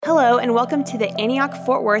Hello, and welcome to the Antioch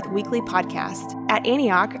Fort Worth Weekly Podcast. At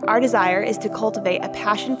Antioch, our desire is to cultivate a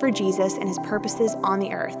passion for Jesus and his purposes on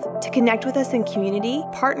the earth. To connect with us in community,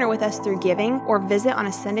 partner with us through giving, or visit on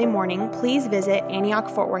a Sunday morning, please visit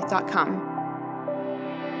AntiochFortWorth.com.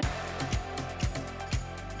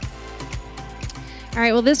 All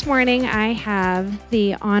right, well, this morning I have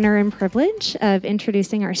the honor and privilege of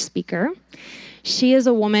introducing our speaker. She is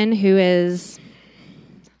a woman who is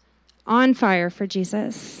on fire for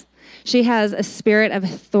Jesus. She has a spirit of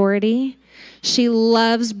authority. She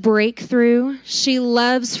loves breakthrough. She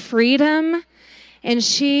loves freedom. And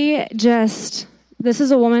this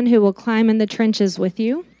is a woman who will climb in the trenches with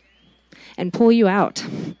you and pull you out.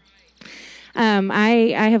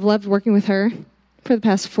 I have loved working with her for the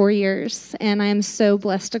past 4 years, and I am so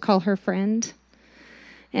blessed to call her friend.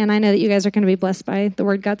 And I know that you guys are going to be blessed by the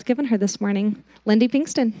word God's given her this morning. Lindy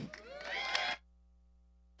Pinkston.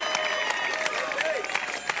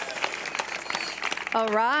 All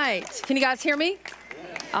right. Can you guys hear me?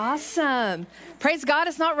 Awesome. Praise God,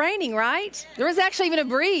 it's not raining, right? There was actually even a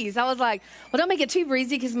breeze. I was like, well, don't make it too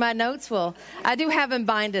breezy because my notes will. I do have them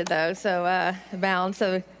binded, though, so bound,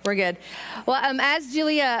 so we're good. Well, as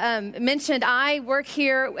Julia mentioned, I work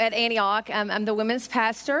here at Antioch. I'm the women's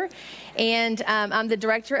pastor, and I'm the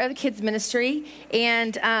director of the kids ministry,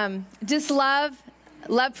 and just love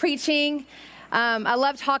preaching. I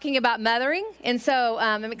love talking about mothering, and so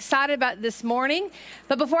I'm excited about this morning.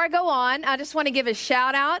 But before I go on, I just want to give a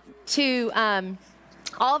shout out to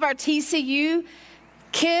all of our TCU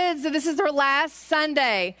kids. This is their last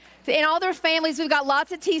Sunday. And all their families, we've got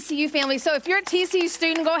lots of TCU families. So if you're a TCU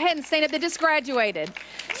student, go ahead and stand up. They just graduated.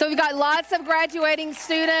 So we've got lots of graduating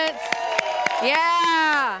students.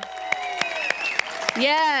 Yeah.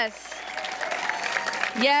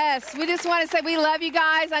 Yes, we just want to say we love you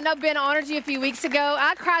guys. I know Ben honored you a few weeks ago.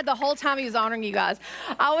 I cried the whole time he was honoring you guys.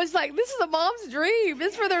 I was like, this is a mom's dream.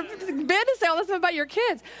 It's for Ben to say all this stuff about your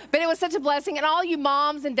kids. But it was such a blessing. And all you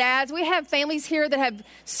moms and dads, we have families here that have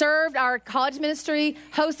served our college ministry,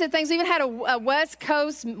 hosted things. We even had a West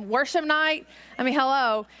Coast worship night. I mean,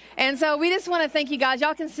 hello. And so we just want to thank you guys.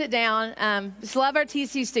 Y'all can sit down. Just love our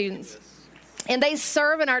TCU students. And they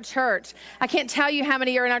serve in our church. I can't tell you how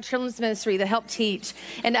many are in our children's ministry that help teach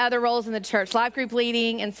and other roles in the church, life group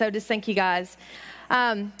leading. And so just thank you guys.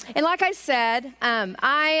 And like I said,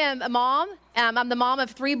 I am a mom. I'm the mom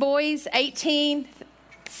of 3 boys, 18,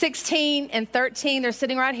 16, and 13. They're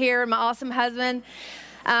sitting right here. My awesome husband.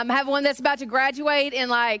 I have one that's about to graduate in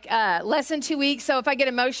less than 2 weeks. So if I get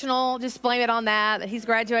emotional, just blame it on that he's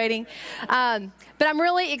graduating. But I'm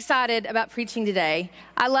really excited about preaching today.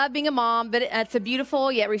 I love being a mom, but it's a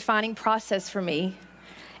beautiful yet refining process for me.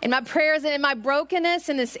 And my prayers and in my brokenness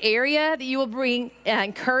in this area that you will bring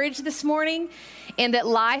courage this morning and that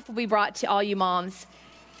life will be brought to all you moms.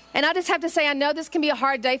 And I just have to say, I know this can be a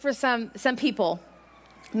hard day for some people.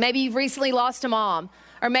 Maybe you've recently lost a mom,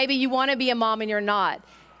 or maybe you want to be a mom and you're not.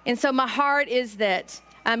 And so my heart is that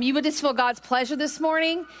you would just feel God's pleasure this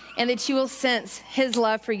morning and that you will sense his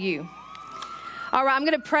love for you. All right, I'm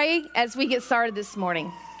going to pray as we get started this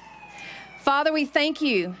morning. Father, we thank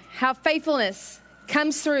you how faithfulness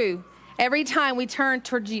comes through every time we turn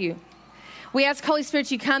towards you. We ask, Holy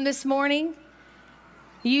Spirit, you come this morning.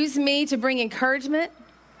 Use me to bring encouragement.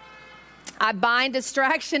 I bind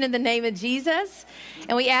distraction in the name of Jesus.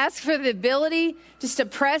 And we ask for the ability just to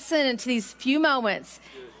press into these few moments.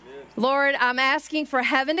 Lord, I'm asking for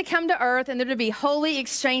heaven to come to earth and there to be holy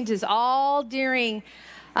exchanges all during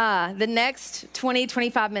the next 20,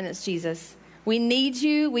 25 minutes, Jesus. We need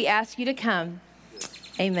you. We ask you to come.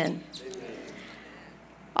 Amen.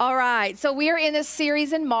 All right. So we are in this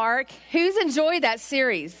series in Mark. Who's enjoyed that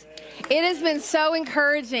series? It has been so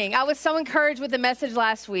encouraging. I was so encouraged with the message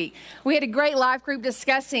last week. We had a great life group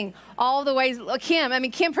discussing all the ways.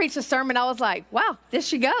 Kim preached a sermon. I was like, wow, this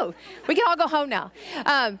should go. We can all go home now.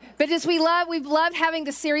 But we've loved having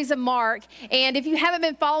the series of Mark. And if you haven't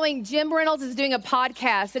been following, Jim Reynolds is doing a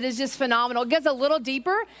podcast that is just phenomenal. It gets a little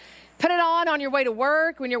deeper. Put it on your way to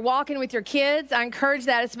work, when you're walking with your kids. I encourage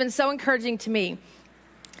that. It's been so encouraging to me.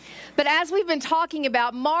 But as we've been talking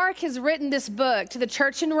about, Mark has written this book to the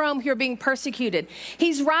church in Rome who are being persecuted.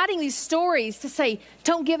 He's writing these stories to say,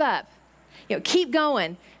 don't give up. Keep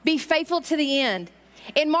going. Be faithful to the end.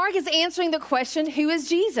 And Mark is answering the question, who is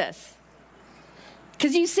Jesus?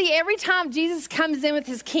 Because you see, every time Jesus comes in with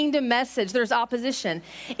his kingdom message, there's opposition.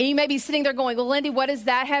 And you may be sitting there going, well, Lindy, what does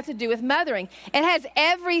that have to do with mothering? It has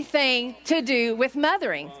everything to do with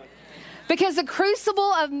mothering. Because the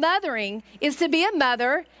crucible of mothering is to be a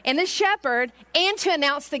mother and a shepherd and to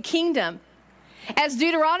announce the kingdom. As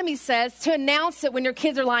Deuteronomy says, to announce it when your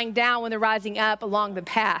kids are lying down, when they're rising up along the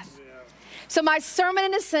path. So my sermon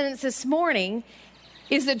in a sentence this morning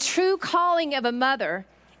is the true calling of a mother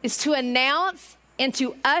is to announce and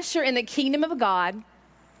to usher in the kingdom of God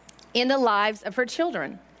in the lives of her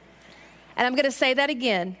children. And I'm going to say that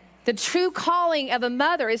again. The true calling of a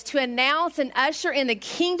mother is to announce and usher in the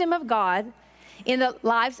kingdom of God in the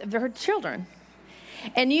lives of her children.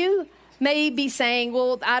 And you may be saying,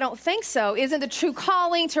 well, I don't think so. Isn't the true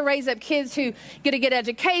calling to raise up kids who get a good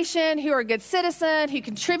education, who are a good citizen, who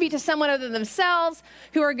contribute to someone other than themselves,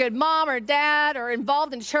 who are a good mom or dad or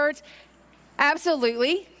involved in church?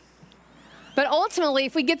 Absolutely. But ultimately,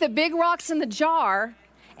 if we get the big rocks in the jar,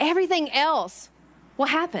 everything else will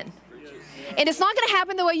happen. And it's not going to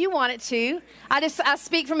happen the way you want it to. I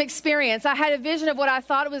speak from experience. I had a vision of what I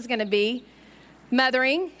thought it was going to be,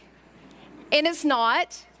 mothering, and it's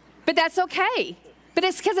not. But that's okay. But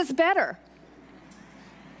it's because it's better.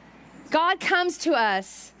 God comes to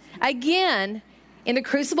us, again, in the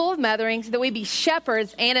crucible of mothering so that we be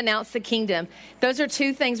shepherds and announce the kingdom. Those are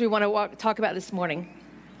two things we want to talk about this morning.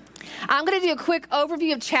 I'm going to do a quick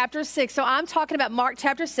overview of chapter 6. So I'm talking about Mark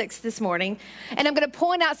chapter 6 this morning. And I'm going to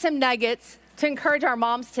point out some nuggets to encourage our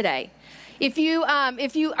moms today. If you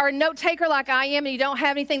are a note taker like I am and you don't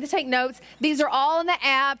have anything to take notes, these are all in the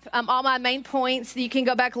app, all my main points. You can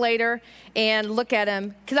go back later and look at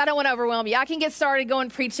them because I don't want to overwhelm you. I can get started going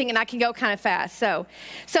preaching and I can go kind of fast. So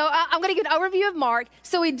I'm going to give an overview of Mark.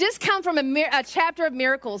 So we just come from a chapter of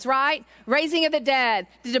miracles, right? Raising of the dead.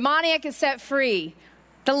 The demoniac is set free.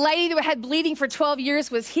 The lady that had bleeding for 12 years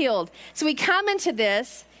was healed. So we come into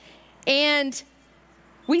this and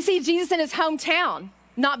we see Jesus in his hometown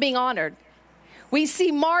not being honored. We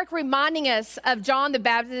see Mark reminding us of John the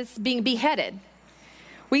Baptist being beheaded.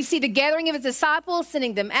 We see the gathering of his disciples,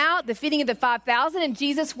 sending them out, the feeding of the 5,000, and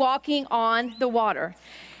Jesus walking on the water.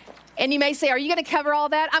 And you may say, are you going to cover all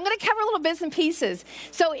that? I'm going to cover little bits and pieces.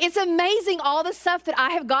 So it's amazing all the stuff that I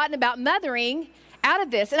have gotten about mothering out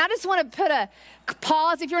of this. And I just want to put a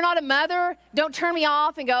pause. If you're not a mother, don't turn me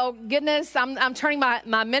off and go, goodness, I'm turning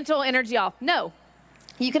my mental energy off. No.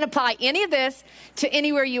 You can apply any of this to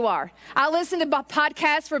anywhere you are. I listen to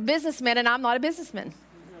podcasts for businessmen, and I'm not a businessman,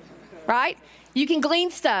 right? You can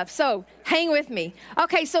glean stuff, so hang with me.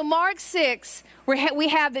 Okay, so Mark 6, we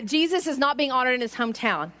have that Jesus is not being honored in his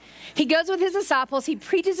hometown. He goes with his disciples. He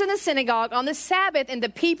preaches in the synagogue on the Sabbath, and the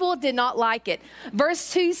people did not like it.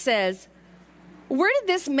 Verse 2 says, where did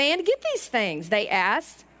this man get these things? They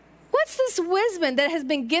asked. What's this wisdom that has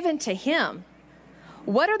been given to him?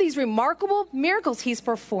 What are these remarkable miracles he's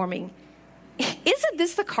performing? Isn't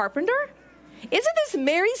this the carpenter? Isn't this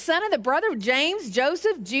Mary's son and the brother of James,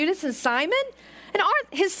 Joseph, Judas, and Simon? And aren't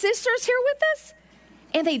his sisters here with us?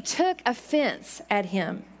 And they took offense at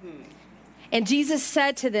him. And Jesus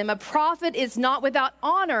said to them, a prophet is not without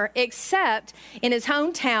honor except in his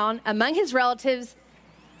hometown, among his relatives,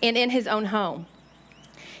 and in his own home.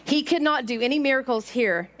 He could not do any miracles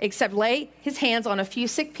here except lay his hands on a few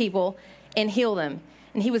sick people and heal them.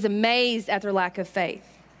 And he was amazed at their lack of faith.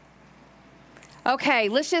 Okay,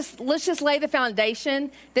 let's just lay the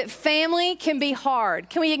foundation that family can be hard.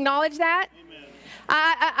 Can we acknowledge that? Amen.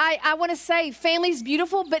 I want to say family's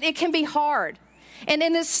beautiful, but it can be hard. And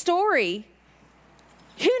in this story,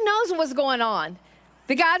 who knows what's going on?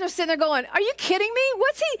 The guys are sitting there going, are you kidding me?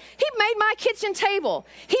 He made my kitchen table.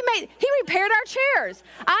 He repaired our chairs.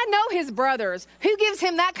 I know his brothers. Who gives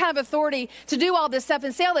him that kind of authority to do all this stuff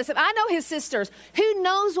and say all this stuff? I know his sisters. Who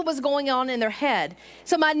knows what was going on in their head?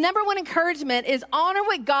 So my number one encouragement is honor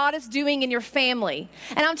what God is doing in your family.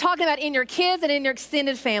 And I'm talking about in your kids and in your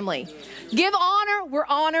extended family. Give honor where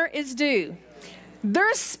honor is due.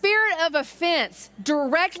 Their spirit of offense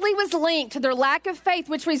directly was linked to their lack of faith,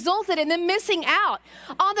 which resulted in them missing out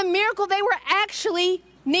on the miracle they were actually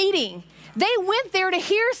needing. They went there to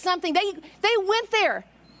hear something. They went there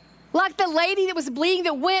like the lady that was bleeding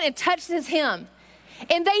that went and touched his hem.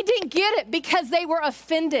 And they didn't get it because they were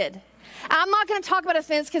offended. I'm not going to talk about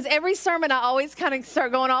offense because every sermon I always kind of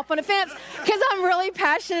start going off on offense because I'm really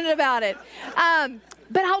passionate about it.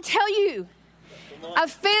 But I'll tell you,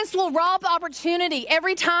 offense will rob opportunity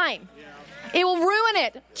every time. It will ruin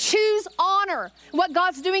it. Choose honor, what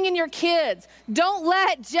God's doing in your kids. Don't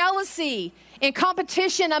let jealousy and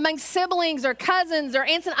competition among siblings or cousins or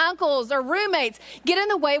aunts and uncles or roommates get in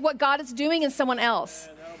the way of what God is doing in someone else.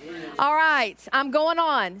 All right, I'm going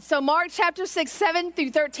on. So Mark chapter 6, 7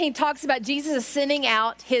 through 13 talks about Jesus sending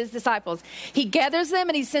out his disciples. He gathers them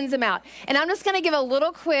and he sends them out. And I'm just going to give a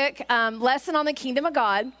little quick lesson on the kingdom of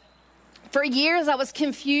God. For years, I was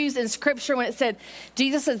confused in Scripture when it said,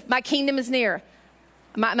 Jesus says, my kingdom is near.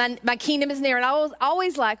 My kingdom is near. And I was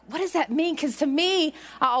always like, what does that mean? Because to me,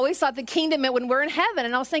 I always thought the kingdom meant when we're in heaven.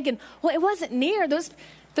 And I was thinking, well, it wasn't near.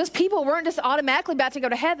 Those people weren't just automatically about to go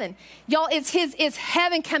to heaven. Y'all, it's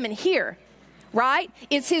heaven coming here, right?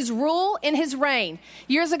 It's his rule and his reign.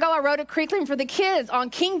 Years ago, I wrote a curriculum for the kids on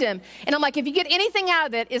kingdom. And I'm like, if you get anything out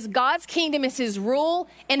of it, it's God's kingdom, it's his rule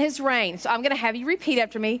and his reign. So I'm going to have you repeat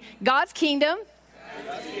after me. God's kingdom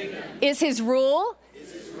is his rule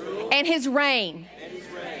and his reign.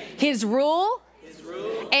 His rule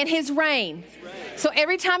and his reign. So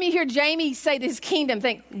every time you hear Jamie say this kingdom,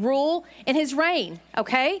 think rule and his reign,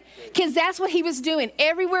 okay? Because that's what he was doing.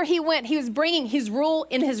 Everywhere he went, he was bringing his rule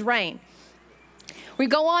and his reign. We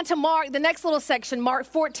go on to Mark, the next little section, Mark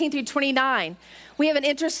 14 through 29. We have an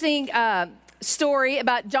interesting story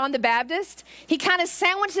about John the Baptist. He kind of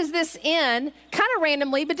sandwiches this in, kind of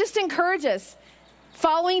randomly, but just to encourage us.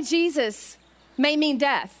 Following Jesus may mean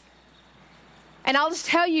death. And I'll just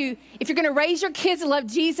tell you, if you're going to raise your kids and love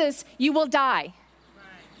Jesus, you will die.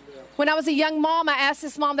 When I was a young mom, I asked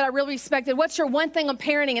this mom that I really respected, what's your one thing on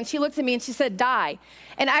parenting? And she looked at me and she said, die.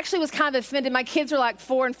 And I actually was kind of offended. My kids were like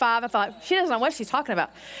 4 and 5. I thought, she doesn't know what she's talking about.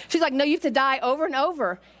 She's like, no, you have to die over and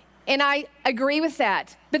over. And I agree with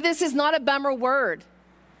that. But this is not a bummer word.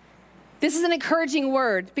 This is an encouraging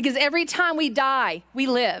word because every time we die, we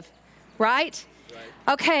live, right?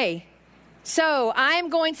 Okay. So I'm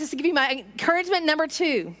going to give you my encouragement number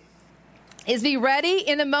 2 is be ready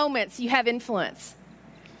in the moments you have influence.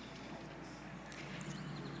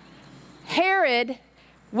 Herod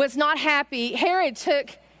was not happy. Herod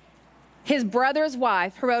took his brother's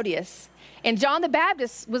wife, Herodias, and John the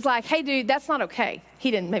Baptist was like, hey, dude, that's not okay. He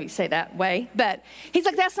didn't maybe say that way, but he's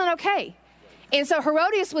like, that's not okay. And so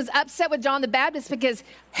Herodias was upset with John the Baptist because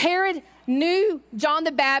Herod knew John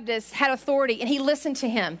the Baptist had authority, and he listened to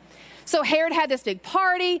him. So Herod had this big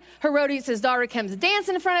party. Herodias' daughter comes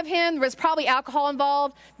dancing in front of him. There was probably alcohol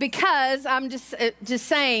involved because, I'm just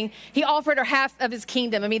saying, he offered her half of his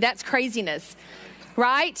kingdom. I mean, that's craziness,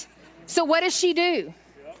 right? So what does she do?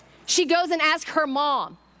 She goes and asks her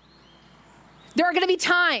mom. There are going to be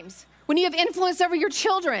times when you have influence over your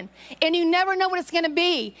children and you never know what it's going to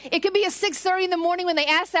be. It could be at 6:30 in the morning when they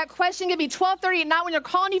ask that question. It could be 12:30 at night when they're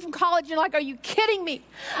calling you from college. You're like, are you kidding me?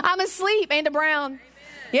 I'm asleep. Anda Brown.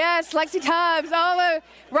 Yes, Lexi Tubbs, all over,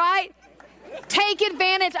 right? Take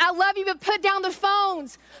advantage. I love you, but put down the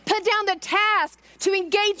phones. Put down the task to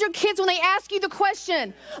engage your kids when they ask you the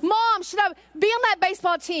question. Mom, should I be on that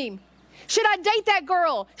baseball team? Should I date that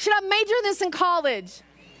girl? Should I major in this in college?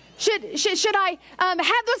 Should I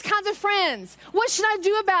have those kinds of friends? What should I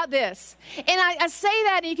do about this? And I say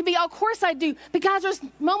that, and you can be, of course I do. But guys, there's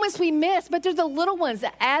moments we miss, but there's the little ones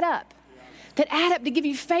that add up to give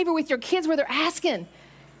you favor with your kids where they're asking.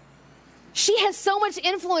 She has so much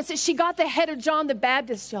influence that she got the head of John the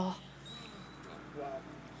Baptist, y'all.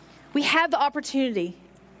 We have the opportunity.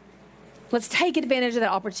 Let's take advantage of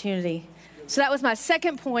that opportunity. So that was my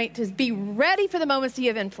second point, to be ready for the moments that you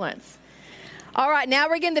have influence. All right, now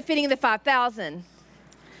we're getting the feeding of the 5,000.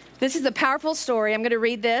 This is a powerful story. I'm going to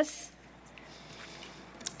read this.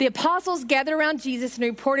 The apostles gathered around Jesus and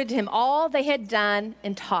reported to him all they had done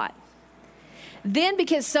and taught. Then,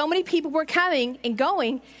 because so many people were coming and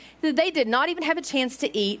going, that they did not even have a chance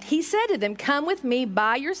to eat, he said to them, come with me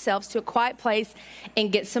by yourselves to a quiet place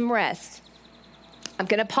and get some rest. I'm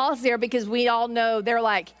going to pause there because we all know they're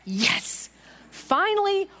like, yes,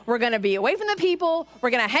 finally, we're going to be away from the people.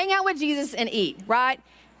 We're going to hang out with Jesus and eat, right?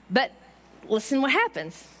 But listen what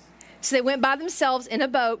happens. So they went by themselves in a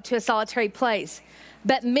boat to a solitary place.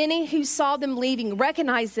 But many who saw them leaving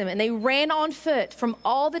recognized them, and they ran on foot from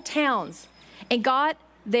all the towns and got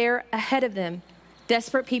there ahead of them.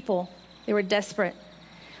 Desperate people. They were desperate.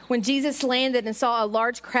 When Jesus landed and saw a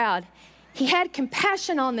large crowd, he had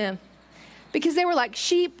compassion on them because they were like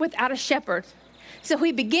sheep without a shepherd. So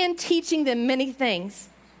he began teaching them many things.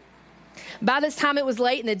 By this time it was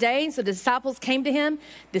late in the day, so the disciples came to him.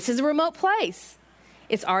 This is a remote place.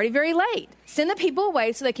 It's already very late. Send the people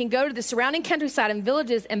away so they can go to the surrounding countryside and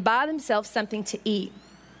villages and buy themselves something to eat.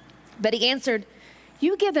 But he answered,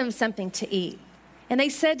 you give them something to eat. And they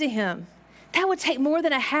said to him, that would take more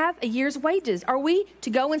than half a year's wages. Are we to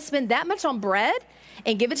go and spend that much on bread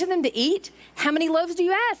and give it to them to eat? How many loaves do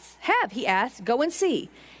you have? He asked. Go and see.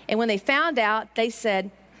 And when they found out, they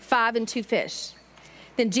said, 5 and 2 fish.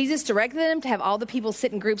 Then Jesus directed them to have all the people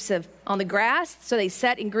sit in groups on the grass. So they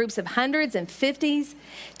sat in groups of hundreds and 50s,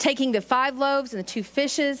 taking the 5 loaves and the 2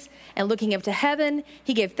 fishes, and looking up to heaven,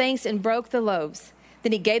 he gave thanks and broke the loaves.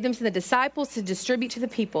 Then he gave them to the disciples to distribute to the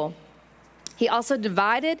people. He also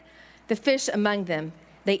divided the fish among them.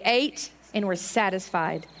 They ate and were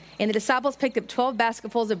satisfied. And the disciples picked up 12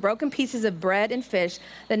 basketfuls of broken pieces of bread and fish.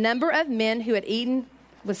 The number of men who had eaten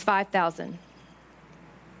was 5,000.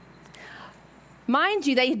 Mind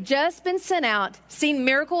you, they had just been sent out, seen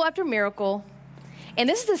miracle after miracle. And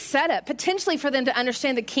this is a setup, potentially for them to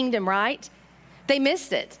understand the kingdom, right? They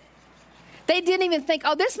missed it. They didn't even think,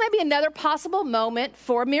 oh, this may be another possible moment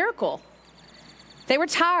for a miracle. They were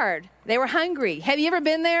tired. They were hungry. Have you ever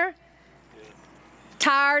been there?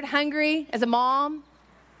 Tired, hungry, as a mom?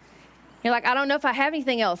 You're like, I don't know if I have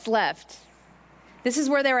anything else left. This is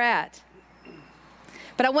where they're at.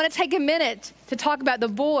 But I want to take a minute to talk about the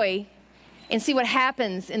boy and see what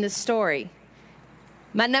happens in this story.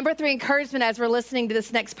 My number 3 encouragement as we're listening to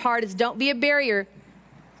this next part is don't be a barrier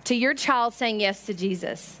to your child saying yes to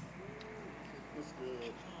Jesus. That's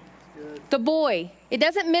good. That's good. The boy, it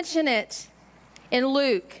doesn't mention it in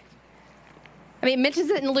Luke. I mean, it mentions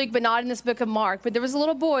it in Luke, but not in this book of Mark. But there was a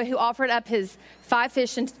little boy who offered up his 5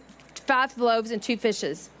 loaves and 2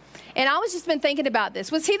 fishes. And I was just been thinking about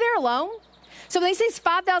this. Was he there alone? So when they say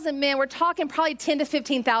 5,000 men, we're talking probably 10 to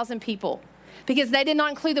 15,000 people because they did not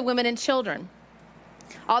include the women and children.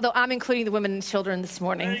 Although I'm including the women and children this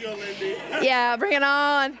morning. There you go, Lindy. Yeah, bring it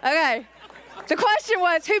on. Okay. The question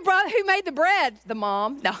was, who made the bread? The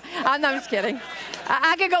mom. No, I'm just kidding.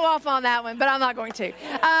 I could go off on that one, but I'm not going to.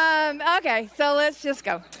 Okay, so let's just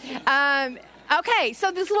go. Okay,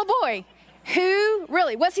 so this little boy, who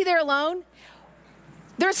really, was he there alone?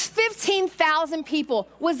 There's 15,000 people.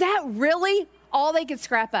 Was that really all they could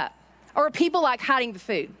scrap up? Or were people like hiding the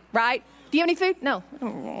food, right? Do you have any food? No.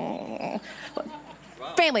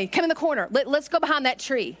 Family, come in the corner. Let's go behind that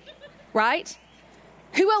tree, right?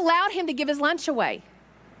 Who allowed him to give his lunch away?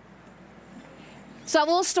 So I have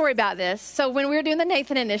a little story about this. So when we were doing the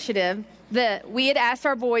Nathan Initiative, we had asked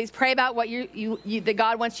our boys, pray about what that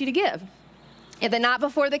God wants you to give. And the night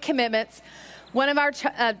before the commitments, one of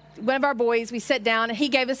our boys, we sat down and he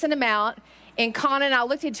gave us an amount. And Con and I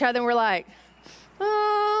looked at each other and we're like,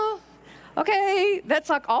 oh, okay, that's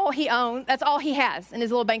like all he owns. That's all he has in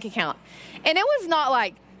his little bank account. And it was not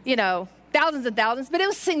like, thousands and thousands, but it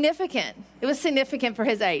was significant. It was significant for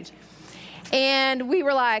his age. And we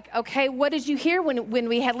were like, okay, what did you hear when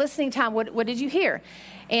we had listening time? What did you hear?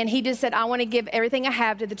 And he just said, I want to give everything I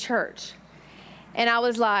have to the church. And I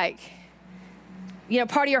was like,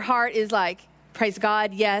 part of your heart is like, praise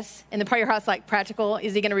God, yes. And the part of your heart's like, practical.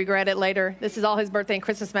 Is he going to regret it later? This is all his birthday and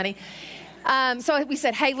Christmas money. So we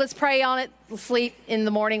said, hey, let's pray on it. We'll sleep. In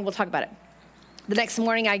the morning, we'll talk about it. The next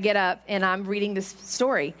morning, I get up and I'm reading this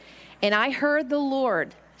story. And I heard the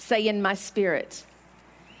Lord say in my spirit,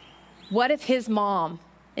 what if his mom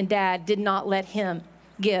and dad did not let him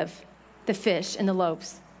give the fish and the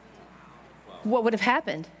loaves? What would have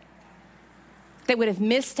happened? They would have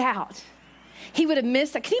missed out. He would have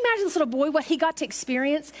missed out. Can you imagine this little boy, what he got to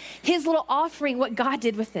experience? His little offering, what God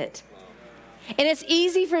did with it. And it's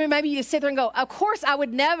easy for me maybe to sit there and go, of course, I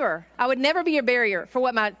would never be a barrier for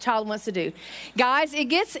what my child wants to do. Guys, it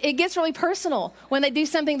gets really personal when they do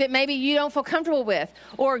something that maybe you don't feel comfortable with,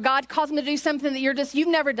 or God calls them to do something that you've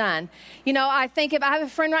never done. I think if I have a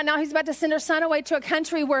friend right now who's about to send her son away to a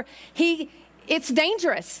country where it's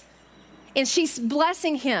dangerous, and she's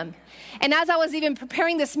blessing him. And as I was even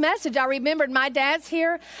preparing this message, I remembered my dad's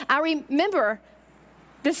here. I remember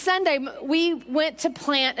this Sunday, we went to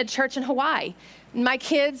plant a church in Hawaii. My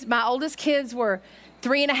oldest kids were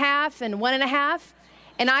 3.5 and 1.5.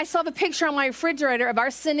 And I saw the picture on my refrigerator of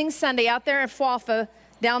our sending Sunday out there in Fuafa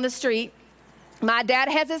down the street. My dad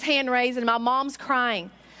has his hand raised and my mom's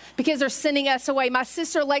crying because they're sending us away. My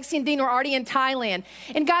sister Lexi and Dean were already in Thailand.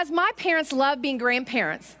 And guys, my parents love being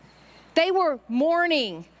grandparents. They were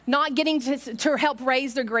mourning not getting to help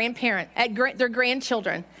raise their their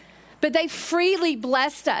grandchildren. But they freely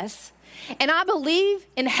blessed us. And I believe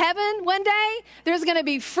in heaven one day, there's going to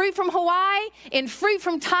be fruit from Hawaii and fruit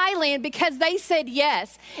from Thailand because they said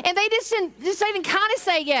yes. And they just didn't kind of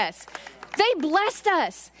say yes. They blessed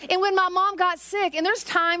us. And when my mom got sick, and there's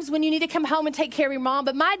times when you need to come home and take care of your mom,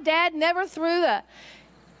 but my dad never threw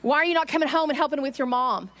why are you not coming home and helping with your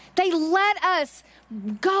mom? They let us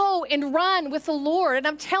go and run with the Lord. And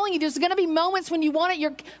I'm telling you, there's going to be moments when you want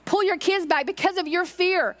to pull your kids back because of your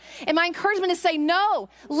fear. And my encouragement is say, no,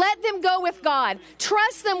 let them go with God.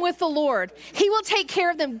 Trust them with the Lord. He will take care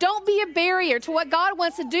of them. Don't be a barrier to what God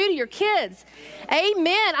wants to do to your kids.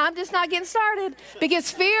 Amen. I'm just not getting started because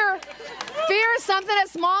fear is something that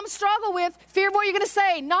moms struggle with. Fear of what you're going to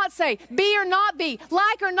say, not say, be or not be,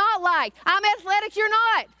 like or not like. I'm athletic, you're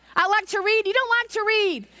not. I like to read. You don't like to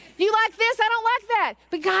read. You like this. I don't like that.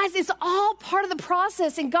 But guys, it's all part of the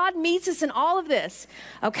process, and God meets us in all of this.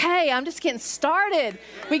 Okay, I'm just getting started.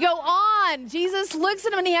 We go on. Jesus looks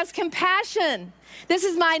at him and he has compassion. This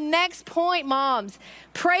is my next point, moms.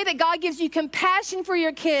 Pray that God gives you compassion for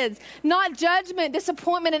your kids, not judgment,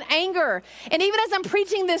 disappointment, and anger. And even as I'm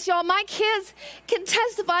preaching this, y'all, my kids can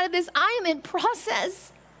testify to this. I am in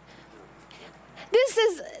process.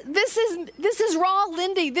 This is raw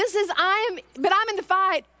Lindy. But I'm in the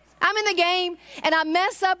fight. I'm in the game, and I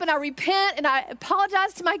mess up, and I repent, and I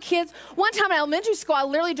apologize to my kids. One time in elementary school, I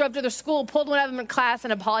literally drove to their school, pulled one of them in class,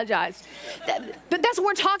 and apologized. But that's what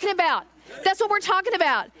we're talking about. That's what we're talking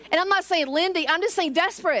about. And I'm not saying Lindy. I'm just saying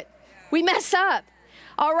desperate. We mess up.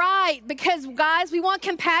 All right, because guys, we want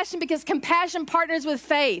compassion because compassion partners with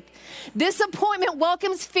faith. Disappointment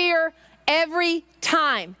welcomes fear every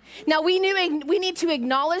time. Now, we need to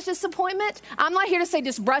acknowledge disappointment. I'm not here to say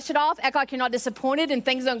just brush it off, act like you're not disappointed and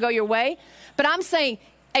things don't go your way. But I'm saying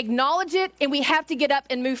acknowledge it, and we have to get up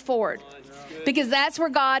and move forward because that's where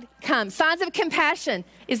God comes. Signs of compassion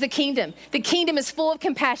is the kingdom. The kingdom is full of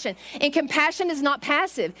compassion, and compassion is not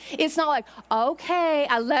passive. It's not like, okay,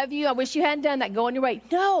 I love you. I wish you hadn't done that. Go on your way.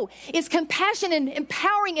 No, it's compassion and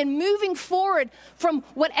empowering and moving forward from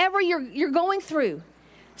whatever you're going through.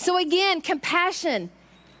 So again, compassion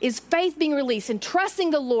is faith being released and trusting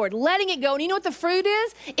the Lord, letting it go. And you know what the fruit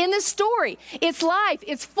is? In this story, it's life,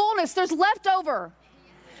 it's fullness, there's leftover.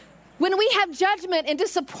 When we have judgment and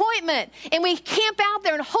disappointment and we camp out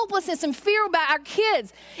there in hopelessness and fear about our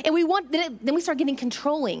kids, and then we start getting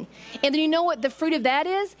controlling. And then you know what the fruit of that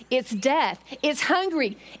is? It's death. It's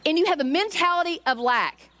hungry. And you have a mentality of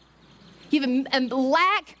lack. You have a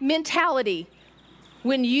lack mentality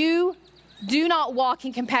when you do not walk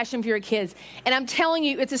in compassion for your kids. And I'm telling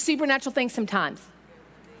you, it's a supernatural thing sometimes.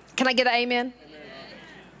 Can I get an amen?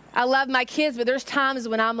 I love my kids, but there's times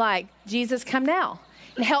when I'm like, Jesus, come now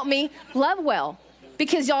and help me love well.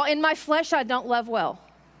 Because y'all, in my flesh, I don't love well.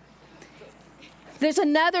 There's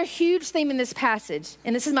another huge theme in this passage,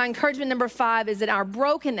 and this is my encouragement number 5, is that our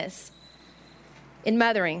brokenness in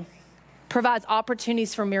mothering provides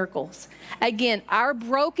opportunities for miracles. Again, our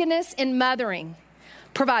brokenness in mothering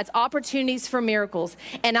provides opportunities for miracles.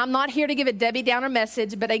 And I'm not here to give a Debbie Downer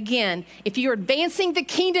message, but again, if you're advancing the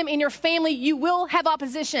kingdom in your family, you will have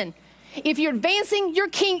opposition. If you're advancing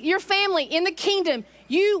your family in the kingdom,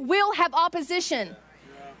 you will have opposition.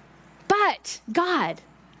 But God.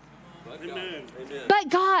 But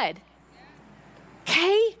God.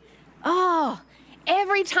 Okay? Oh,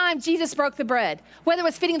 every time Jesus broke the bread, whether it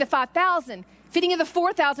was feeding the 5,000, feeding of the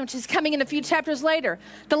 4,000, which is coming in a few chapters later,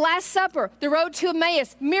 the Last Supper, the road to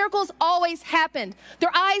Emmaus, miracles always happened.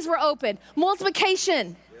 Their eyes were opened.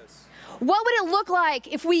 Multiplication. Yes. What would it look like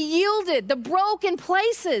if we yielded the broken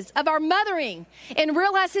places of our mothering and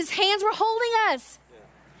realized his hands were holding us?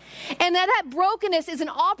 Yeah. And that brokenness is an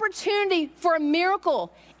opportunity for a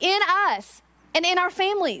miracle in us and in our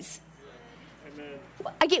families.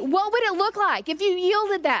 Again, what would it look like if you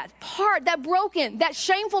yielded that part, that broken, that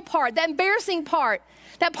shameful part, that embarrassing part,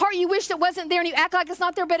 that part you wish that wasn't there and you act like it's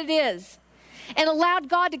not there, but it is, and allowed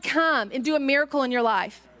God to come and do a miracle in your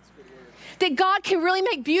life? That God can really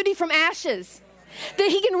make beauty from ashes. That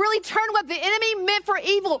he can really turn what the enemy meant for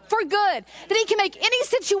evil for good. That he can make any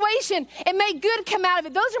situation and make good come out of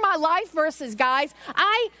it. Those are my life verses, guys.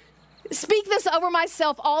 I speak this over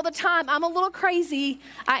myself all the time. I'm a little crazy.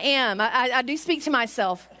 I am. I do speak to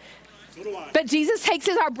myself. So do I. But Jesus takes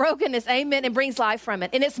our brokenness, amen, and brings life from it.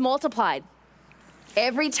 And it's multiplied.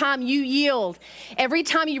 Every time you yield, every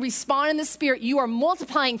time you respond in the Spirit, you are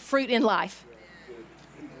multiplying fruit in life.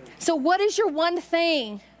 So what is your one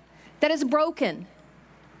thing that is broken?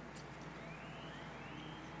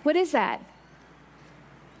 What is that?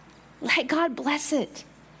 Let God bless it.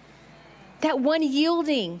 That one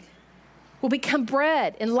yielding will become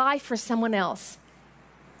bread and life for someone else.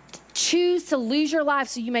 Choose to lose your life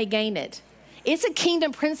so you may gain it. It's a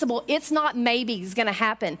kingdom principle. It's not maybe it's going to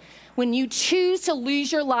happen. When you choose to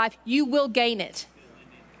lose your life, you will gain it.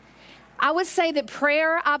 I would say that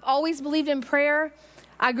prayer, I've always believed in prayer.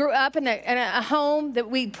 I grew up in a home that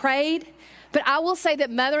we prayed. But I will say that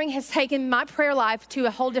mothering has taken my prayer life to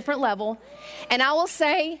a whole different level. And I will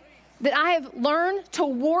say that I have learned to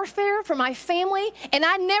warfare for my family, and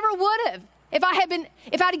I never would have If I had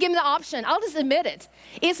given the option, I'll just admit it.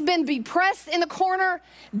 It's been be pressed in the corner,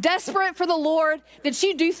 desperate for the Lord, that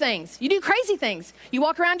you do things. You do crazy things. You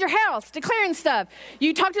walk around your house declaring stuff.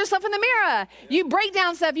 You talk to yourself in the mirror. You break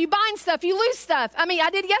down stuff. You bind stuff. You loose stuff. I mean, I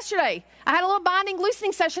did yesterday. I had a little binding,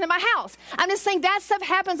 loosening session in my house. I'm just saying that stuff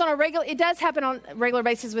happens on a regular, it does happen on a regular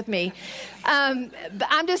basis with me. But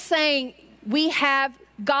I'm just saying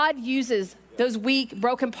God uses those weak,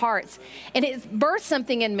 broken parts. And it birthed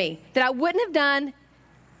something in me that I wouldn't have done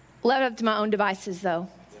left up to my own devices, though.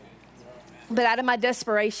 But out of my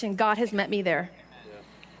desperation, God has met me there.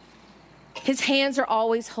 His hands are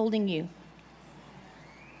always holding you.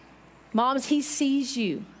 Moms, he sees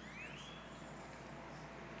you.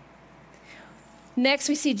 Next,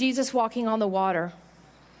 we see Jesus walking on the water.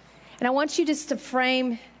 And I want you just to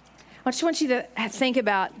I want you to think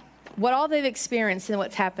about what all they've experienced and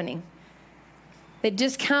what's happening. They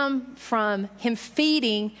just come from him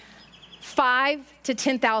feeding 5,000 to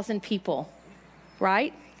 10,000 people,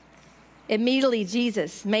 right? Immediately,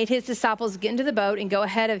 Jesus made his disciples get into the boat and go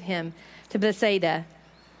ahead of him to Bethsaida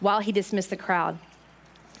while he dismissed the crowd.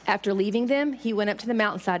 After leaving them, he went up to the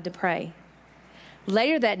mountainside to pray.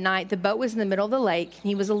 Later that night, the boat was in the middle of the lake, and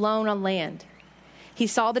he was alone on land. He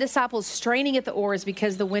saw the disciples straining at the oars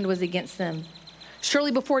because the wind was against them.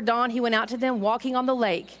 Shortly before dawn, he went out to them walking on the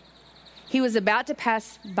lake. He was about to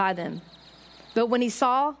pass by them. But when they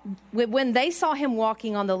saw him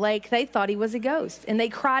walking on the lake, they thought he was a ghost. And they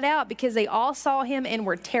cried out because they all saw him and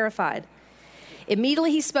were terrified.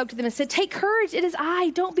 Immediately he spoke to them and said, "Take courage, it is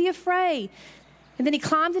I, don't be afraid." And then he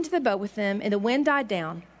climbed into the boat with them, and the wind died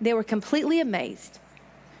down. They were completely amazed,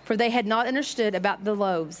 for they had not understood about the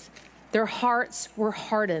loaves. Their hearts were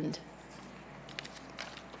hardened.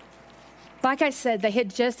 Like I said, they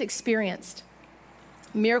had just experienced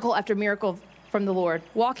miracle after miracle from the Lord,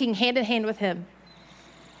 walking hand in hand with him.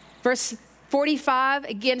 Verse 45,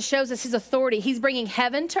 again, shows us his authority. He's bringing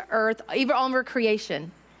heaven to earth, even over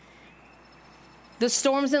creation. The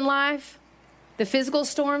storms in life, the physical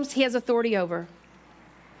storms, he has authority over.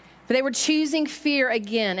 But they were choosing fear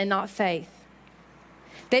again and not faith.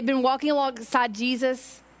 They'd been walking alongside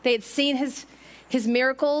Jesus. They had seen his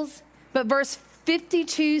miracles. But verse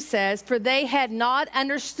 52 says, "For they had not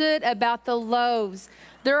understood about the loaves.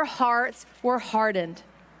 Their hearts were hardened."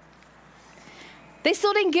 They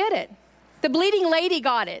still didn't get it. The bleeding lady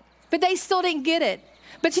got it, but they still didn't get it.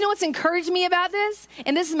 But you know what's encouraged me about this?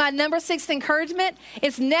 And this is my number 6 encouragement.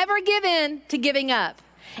 It's never give in to giving up,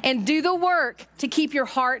 and do the work to keep your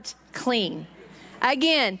heart clean.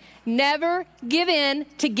 Again, never give in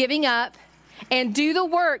to giving up, and do the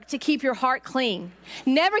work to keep your heart clean.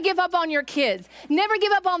 Never give up on your kids. Never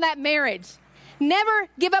give up on that marriage. Never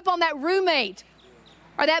give up on that roommate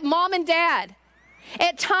or that mom and dad.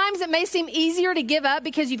 At times, it may seem easier to give up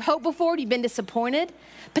because you've hoped before, you've been disappointed,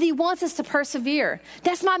 but he wants us to persevere.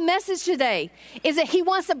 That's my message today, is that he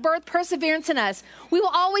wants to birth perseverance in us. We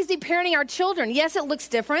will always be parenting our children. Yes, it looks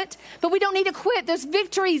different, but we don't need to quit. There's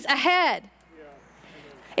victories ahead.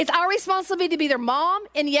 It's our responsibility to be their mom,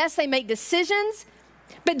 and yes, they make decisions,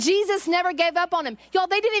 but Jesus never gave up on them. Y'all,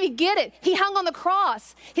 they didn't even get it. He hung on the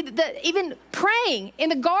cross, even praying in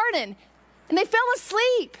the garden, and they fell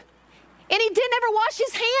asleep. And he didn't ever wash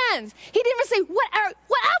his hands. He didn't ever say, what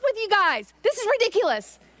up with you guys? This is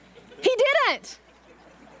ridiculous. He didn't.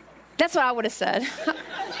 That's what I would have said.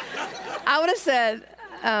 I would have said,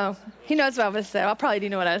 oh, he knows what I would have said. I probably do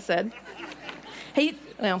know what I said.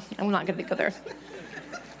 Well, I'm not going to go there.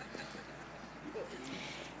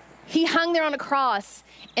 He hung there on a cross,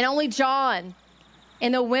 and only John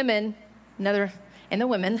and the women, the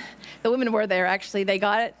women were there actually, they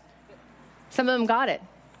got it. Some of them got it.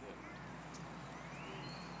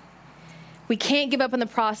 We can't give up on the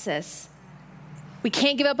process. We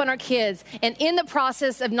can't give up on our kids. And in the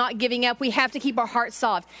process of not giving up, we have to keep our heart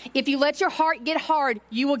soft. If you let your heart get hard,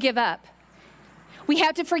 you will give up. We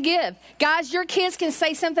have to forgive. Guys, your kids can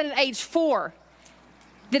say something at age 4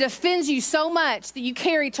 that offends you so much that you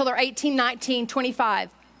carry till they're 18, 19, 25.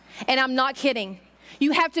 And I'm not kidding.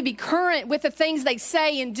 You have to be current with the things they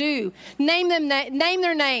say and do. Name their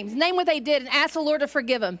names, name what they did, and ask the Lord to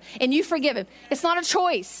forgive them. And you forgive them. It's not a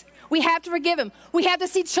choice. We have to forgive them. We have to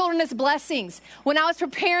see children as blessings. When I was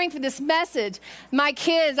preparing for this message, my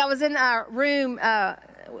kids, I was in our room,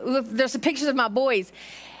 there's some pictures of my boys,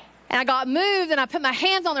 and I got moved, and I put my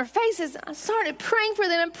hands on their faces, and I started praying for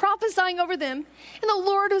them and prophesying over them. And the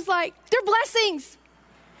Lord was like, they're blessings.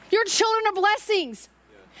 Your children are blessings.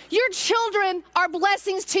 Your children are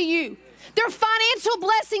blessings to you. They're financial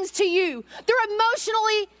blessings to you. They're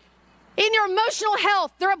emotionally In your emotional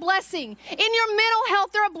health, they're a blessing. In your mental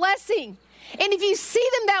health, they're a blessing. And if you see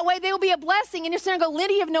them that way, they will be a blessing. And you're sitting there and go,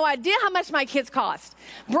 Lindy, you have no idea how much my kids cost.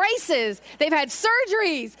 Braces, they've had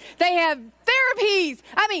surgeries, they have therapies.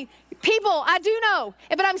 I mean, people, I do know.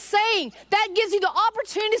 But I'm saying that gives you the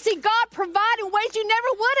opportunity to see God provide in ways you never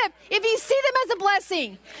would have if you see them as a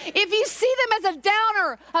blessing. If you see them as a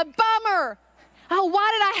downer, a bummer. Oh,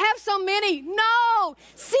 why did I have so many? No,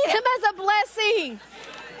 see them as a blessing.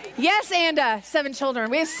 Yes, and 7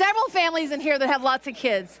 children. We have several families in here that have lots of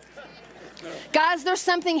kids. Guys, there's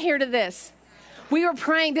something here to this. We were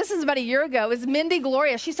praying, this is about a year ago. It was Mindy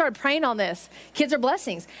Gloria. She started praying on this. Kids are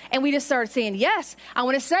blessings. And we just started saying, yes, I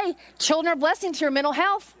want to say, children are a blessing to your mental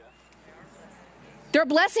health. They're a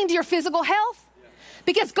blessing to your physical health.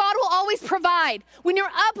 Because God will always provide. When you're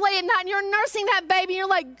up late at night and you're nursing that baby, and you're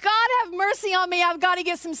like, God, have mercy on me. I've got to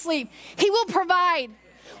get some sleep. He will provide.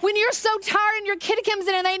 When you're so tired and your kid comes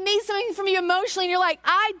in and they need something from you emotionally, and you're like,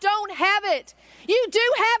 I don't have it. You do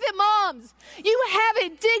have it, moms. You have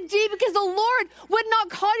it. Dig deep, because the Lord would not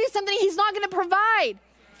call you something He's not going to provide.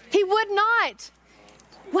 He would not.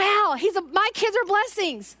 Wow, my kids are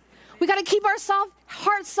blessings. We got to keep our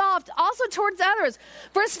hearts soft, also towards others.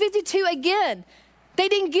 Verse 52 again. They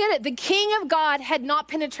didn't get it. The King of God had not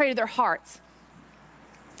penetrated their hearts.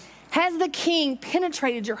 Has the King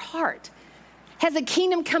penetrated your heart? Has the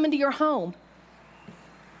kingdom come into your home?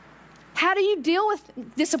 How do you deal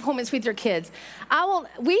with disappointments with your kids? There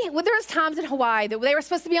was times in Hawaii that they were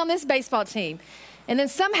supposed to be on this baseball team. And then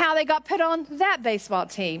somehow they got put on that baseball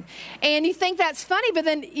team. And you think that's funny, but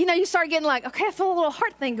then, you start getting like, okay, I feel a little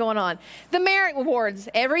heart thing going on. The merit awards.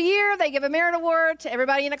 Every year they give a merit award to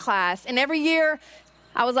everybody in a class. And every year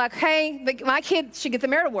I was like, hey, my kid should get the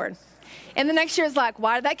merit award. And the next year it's like,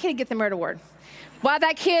 why did that kid get the merit award? Why did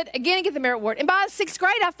that kid, again, get the merit award? And by 6th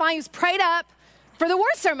grade, I find he was prayed up for the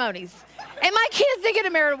award ceremonies. And my kids did get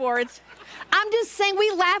a merit awards. I'm just saying,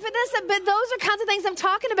 we laugh at this, but those are kinds of things I'm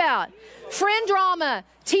talking about. Friend drama,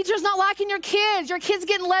 teachers not liking your kids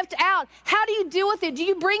getting left out. How do you deal with it? Do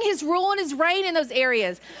you bring His rule and His reign in those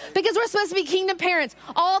areas? Because we're supposed to be kingdom parents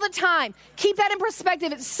all the time. Keep that in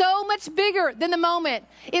perspective. It's so much bigger than the moment.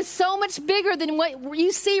 It's so much bigger than what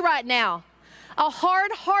you see right now. A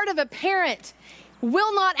hard heart of a parent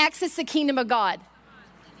will not access the kingdom of God.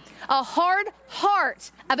 A hard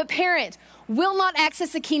heart of a parent will not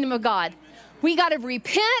access the kingdom of God. We got to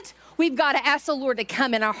repent. We've got to ask the Lord to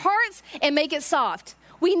come in our hearts and make it soft.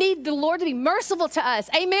 We need the Lord to be merciful to us.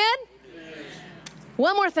 Amen? Amen.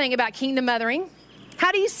 One more thing about kingdom mothering.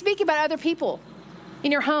 How do you speak about other people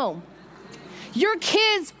in your home? Your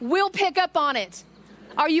kids will pick up on it.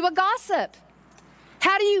 Are you a gossip?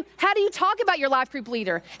 How do you talk about your life group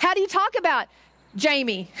leader? How do you talk about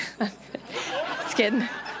Jamie? Just kidding.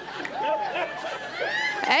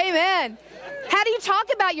 Amen. How do you talk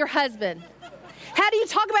about your husband? How do you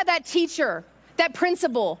talk about that teacher, that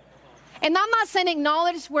principal? And I'm not saying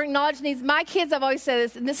we're acknowledging these. My kids, I've always said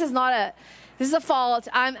this, and this is a fault.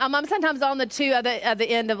 I'm sometimes on the two at the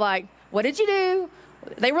end of like, what did you do?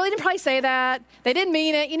 They really didn't probably say that. They didn't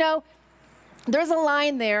mean it. There's a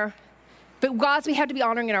line there. But guys, we have to be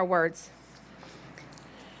honoring in our words.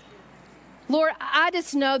 Lord, I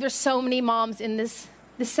just know there's so many moms in this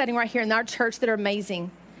setting right here in our church that are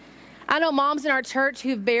amazing. I know moms in our church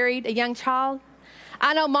who've buried a young child.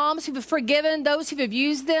 I know moms who've forgiven those who've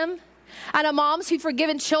abused them. I know moms who've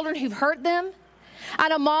forgiven children who've hurt them. I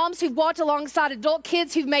know moms who've walked alongside adult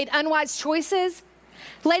kids who've made unwise choices.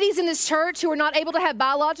 Ladies in this church who are not able to have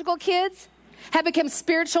biological kids have become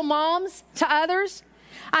spiritual moms to others.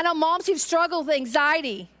 I know moms who've struggled with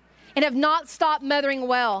anxiety and have not stopped mothering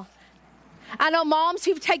well. I know moms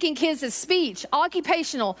who've taken kids to speech,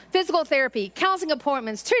 occupational, physical therapy, counseling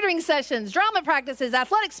appointments, tutoring sessions, drama practices,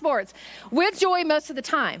 athletic sports, with joy most of the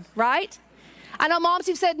time, right? I know moms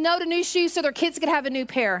who've said no to new shoes so their kids could have a new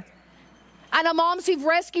pair. I know moms who've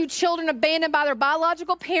rescued children abandoned by their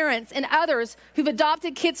biological parents and others who've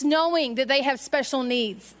adopted kids knowing that they have special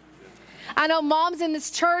needs. I know moms in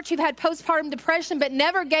this church who've had postpartum depression but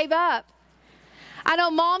never gave up. I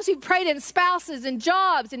know moms who've prayed in spouses and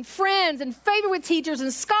jobs and friends and favor with teachers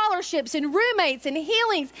and scholarships and roommates and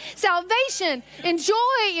healings, salvation and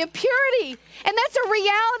joy and purity. And that's a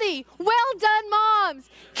reality. Well done, moms.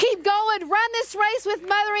 Keep going. Run this race with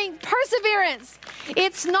mothering perseverance.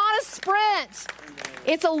 It's not a sprint.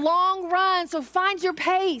 It's a long run, so find your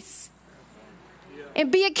pace.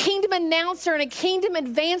 And be a kingdom announcer and a kingdom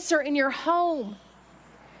advancer in your home.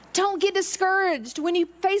 Don't get discouraged when you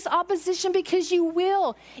face opposition, because you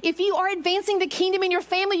will. If you are advancing the kingdom in your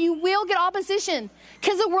family, you will get opposition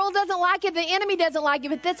because the world doesn't like it. The enemy doesn't like it,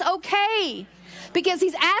 but that's okay because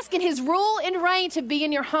he's asking his rule and reign to be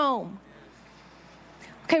in your home.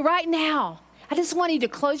 Okay, right now, I just want you to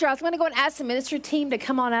close your eyes. I'm going to go and ask the ministry team to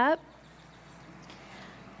come on up.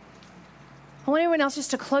 I want everyone else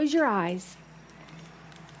just to close your eyes.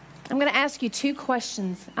 I'm going to ask you 2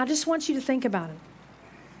 questions. I just want you to think about it.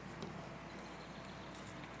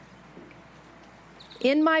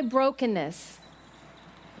 In my brokenness,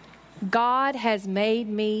 God has made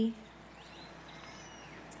me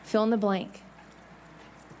fill in the blank.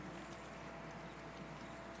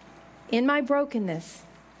 In my brokenness,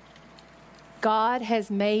 God has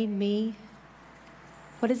made me,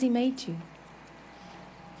 what has he made you?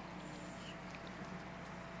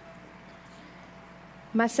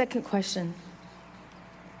 My second question.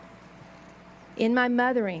 In my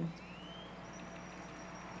mothering,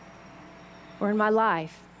 or in my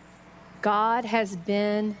life, God has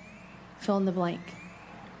been fill in the blank.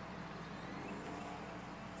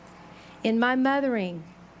 In my mothering,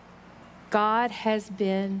 God has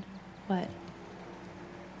been what?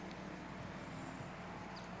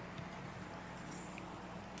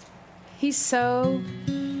 He so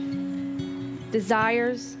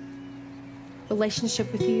desires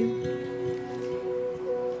relationship with you.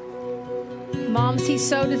 Moms, he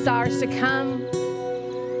so desires to come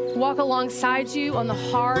walk alongside you on the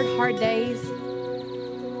hard days,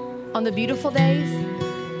 on the beautiful days.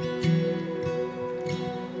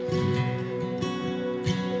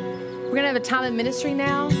 We're going to have a time of ministry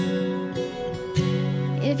now.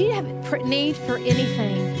 And if you have a need for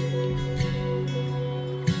anything,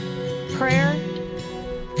 prayer,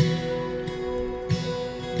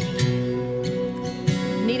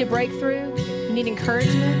 need a breakthrough, need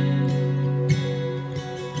encouragement,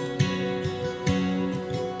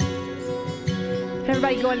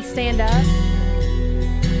 everybody go ahead and stand up.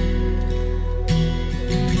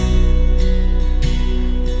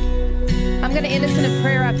 I'm going to end us in a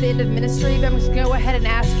prayer at the end of ministry, but I'm just going to go ahead and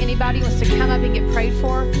ask anybody who wants to come up and get prayed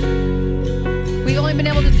for. We've only been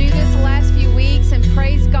able to do this the last few weeks, and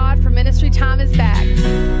praise God for Ministry Time is back.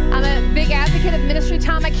 I'm a big advocate of Ministry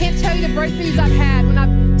Time. I can't tell you the breakthroughs I've had when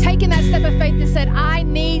I've taken that step of faith and said, I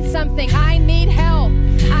need something. I need help.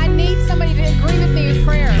 I need somebody to agree with me in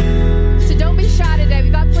prayer. So don't be shy today.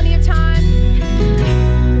 We've got plenty of time.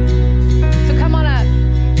 So come on up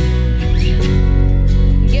and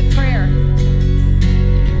get prayer.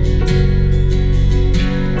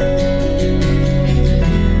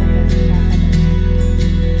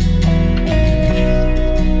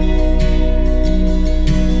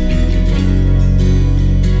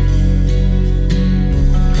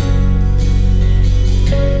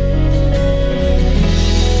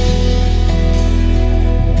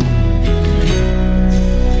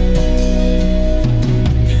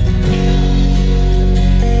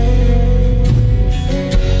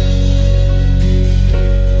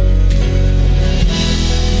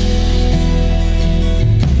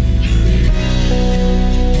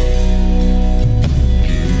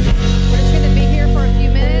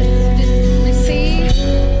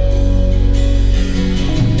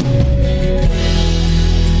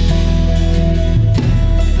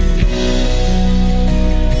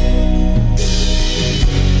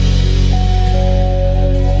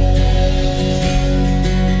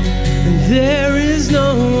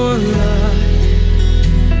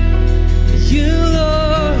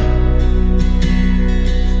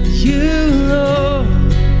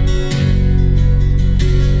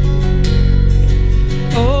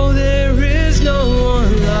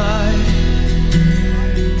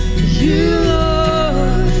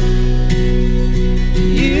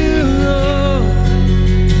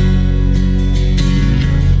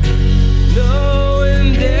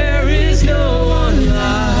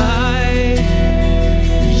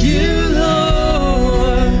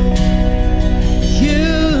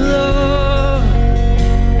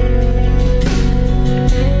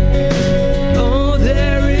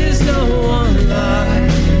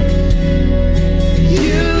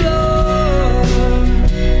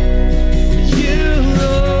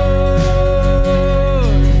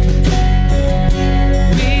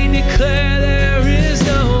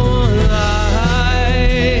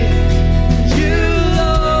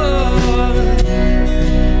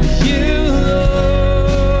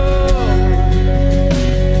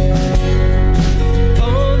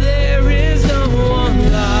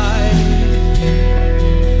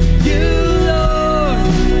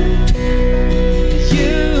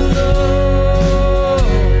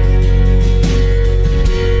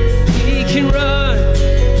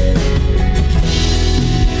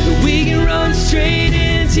 straight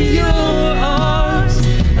into your arms,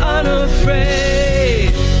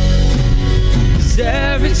 unafraid. 'Cause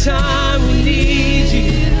every time we need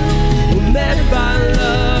you, we're met by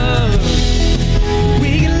love.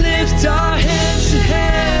 We can lift our hands to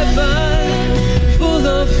heaven, full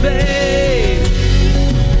of faith.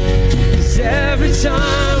 'Cause every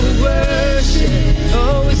time we worship,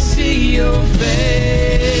 oh, we see your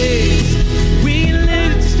face. We can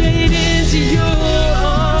lift straight into your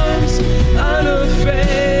arms,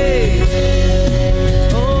 unafraid.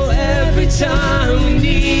 Oh, every time we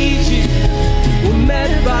need you, we're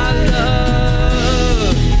met by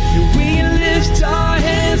love. And we can lift our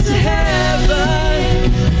hands to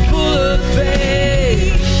heaven, full of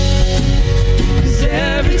faith. 'Cause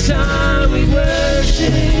every time we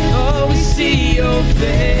worship, oh, we see your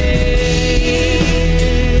face.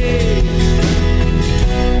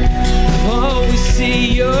 Oh, we see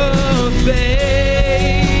your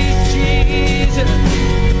face, Jesus.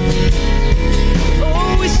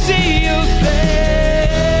 Oh, we see your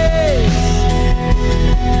face,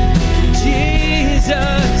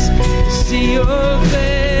 Jesus. See your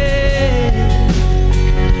face.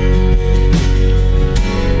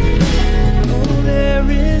 Oh, there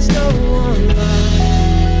is no one like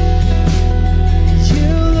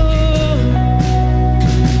you, Lord.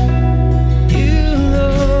 You,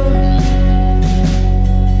 Lord.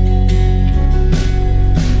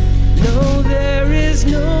 No, there is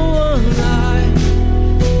no one like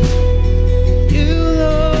you,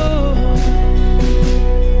 Lord.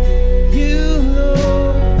 You,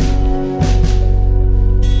 Lord.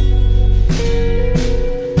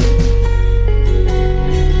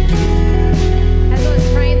 As I was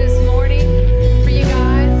praying this morning for you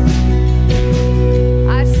guys,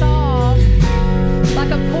 I saw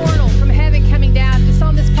like a portal from heaven coming down just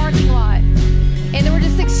on this parking lot. And there were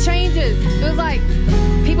just exchanges. It was like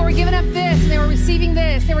people were giving up this and they were receiving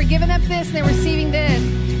this. They were giving up this and they were receiving this.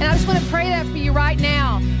 And I just want to pray that for you right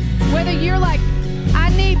now. Whether you're like, I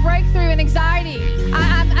need breakthrough and anxiety.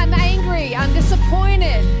 I'm angry. I'm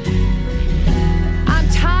disappointed. I'm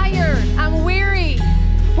tired. I'm weary.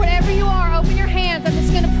 Whatever you are, open your hands. I'm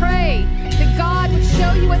just going to pray that God would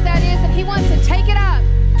show you what that is, and He wants to take it up.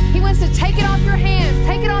 He wants to take it off your hands,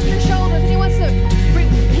 take it off your shoulders, and He wants to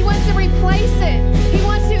replace it. He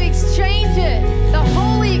wants to exchange it. The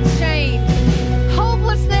holy exchange.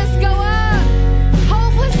 Hopelessness go up.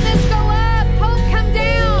 Hopelessness go up. Hope come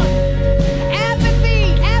down.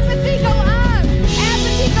 Apathy go up.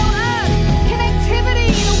 Apathy go up. Connectivity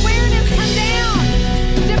and awareness come down.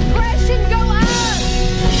 Depression go up.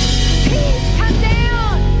 Peace come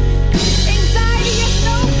down. Anxiety has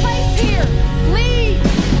no place here. Leave.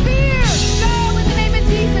 Fear go in the name of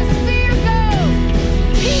Jesus. Fear go.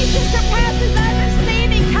 Peace that surpasses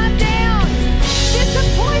understanding come down.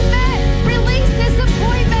 Disappointment. Release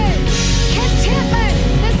disappointment. Contentment.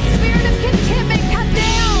 The spirit of contentment come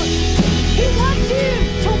down. He wants you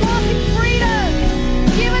to walk in freedom.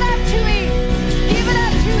 Give it up to Him. Give it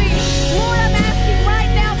up to Him. Lord, I'm asking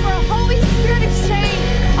right now for a Holy Spirit exchange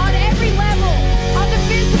on every level. On the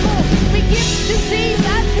physical, we give disease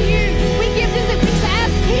up to you. We give disease. We just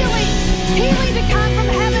ask healing. Healing to come from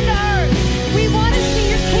heaven to earth. We want to see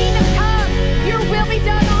your kingdom come. Your will be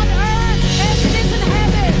done on earth as it is in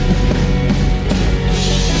heaven.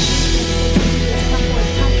 Come forth.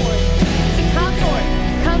 Come forth.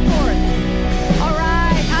 Come forth. All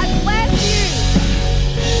right. I bless you.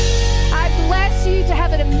 I bless you to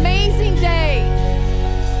have an amazing day.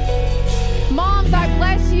 Moms, I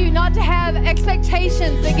bless you not to have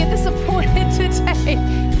expectations that get disappointed today.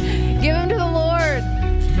 Give them to the Lord.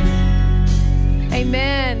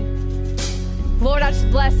 Amen. Lord, I just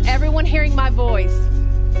bless everyone hearing my voice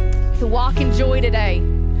to walk in joy today,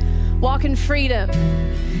 walk in freedom,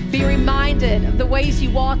 be reminded of the ways you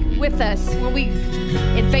walk with us when we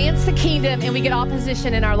advance the kingdom and we get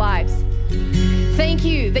opposition in our lives. Thank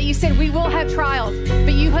you that you said we will have trials,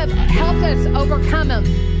 but you have helped us overcome them.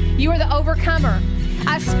 You are the overcomer.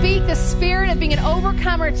 I speak the spirit of being an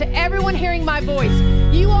overcomer to everyone hearing my voice.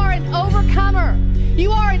 You are an overcomer.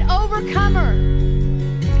 You are an overcomer.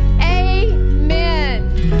 Amen.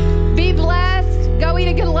 Be blessed. Go eat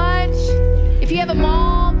a good lunch. If you have a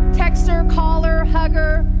mom, text her, call her, hug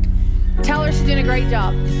her. Tell her she's doing a great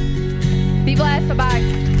job. Be blessed.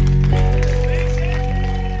 Bye-bye.